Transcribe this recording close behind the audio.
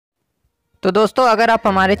तो दोस्तों अगर आप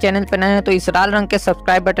हमारे चैनल पर नए हैं तो इस लाल रंग के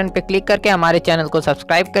सब्सक्राइब बटन पर क्लिक करके हमारे चैनल को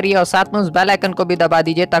सब्सक्राइब करिए और साथ में उस बेल आइकन को भी दबा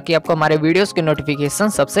दीजिए ताकि आपको हमारे वीडियोस के नोटिफिकेशन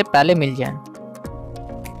सबसे पहले मिल जाएं।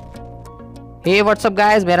 हे व्हाट्सअप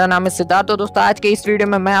गाइस, मेरा नाम है सिद्धार्थ। तो दोस्तों आज के इस वीडियो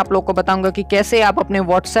में मैं आप लोग को बताऊंगा कि कैसे आप अपने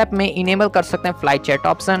व्हाट्सएप में इनेबल कर सकते हैं फ्लाइट चैट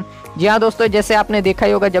ऑप्शन। जी हाँ दोस्तों, जैसे आपने देखा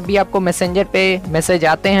ही होगा जब भी आपको मैसेंजर पे मैसेज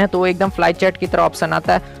आते हैं तो एकदम फ्लाइट चैट की तरह ऑप्शन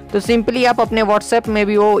आता है। तो सिंपली आप अपने व्हाट्सएप में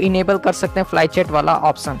भी वो इनेबल कर सकते हैं फ्लाइट चैट वाला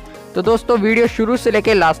ऑप्शन। तो दोस्तों वीडियो शुरू से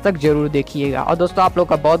लेकर लास्ट तक जरूर देखिएगा। और दोस्तों आप लोग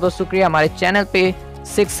का बहुत बहुत शुक्रिया, हमारे चैनल पे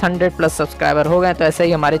 600 प्लस सब्सक्राइबर हो गए, तो ऐसे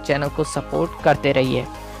ही हमारे चैनल को सपोर्ट करते रहिए।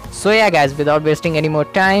 सो या guys, without wasting any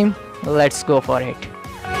more time, let's go for it.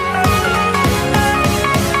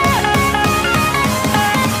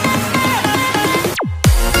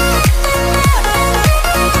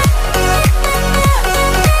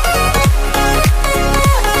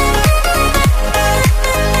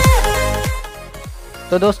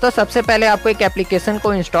 तो दोस्तों सबसे पहले आपको एक एप्लीकेशन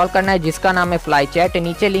को इंस्टॉल करना है जिसका नाम है फ्लाइट चैट।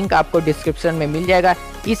 नीचे लिंक आपको डिस्क्रिप्शन में मिल जाएगा।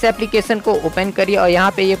 इस एप्लीकेशन को ओपन करिए और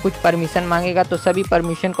यहाँ पे ये कुछ परमिशन मांगेगा, तो सभी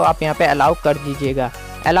परमिशन को आप यहाँ पे अलाउ कर दीजिएगा।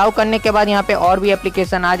 अलाउ करने के बाद यहाँ पे और भी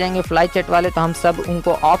एप्लीकेशन आ जाएंगे फ्लाइट चैट वाले, तो हम सब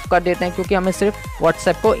उनको ऑफ कर देते हैं क्योंकि हमें सिर्फ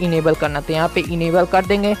व्हाट्सएप को इनेबल करना। तो यहाँ पे इनेबल कर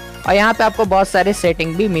देंगे और यहाँ पे आपको बहुत सारे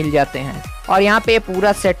सेटिंग भी मिल जाते हैं और यहाँ पे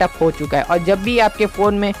पूरा सेटअप हो चुका है। और जब भी आपके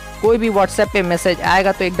फ़ोन में कोई भी व्हाट्सएप पे मैसेज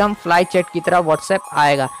आएगा तो एकदम फ्लाइट चैट की तरह व्हाट्सएप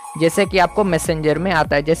आएगा, जैसे कि आपको मैसेंजर में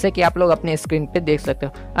आता है, जैसे कि आप लोग अपने स्क्रीन पे देख सकते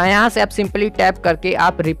हो। यहाँ से आप सिंपली टैप करके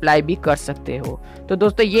आप रिप्लाई भी कर सकते हो। तो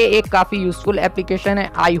दोस्तों ये एक काफ़ी यूजफुल एप्लीकेशन है।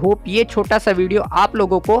 आई होप ये छोटा सा वीडियो आप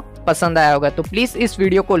लोगों को पसंद आया होगा। तो प्लीज़ इस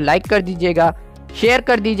वीडियो को लाइक कर दीजिएगा, शेयर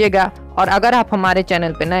कर दीजिएगा और अगर आप हमारे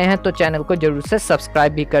चैनल पे नए हैं तो चैनल को जरूर से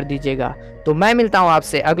सब्सक्राइब भी कर दीजिएगा। तो मैं मिलता हूँ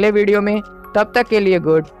आपसे अगले वीडियो में, तब तक के लिए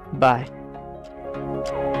गुड बाय।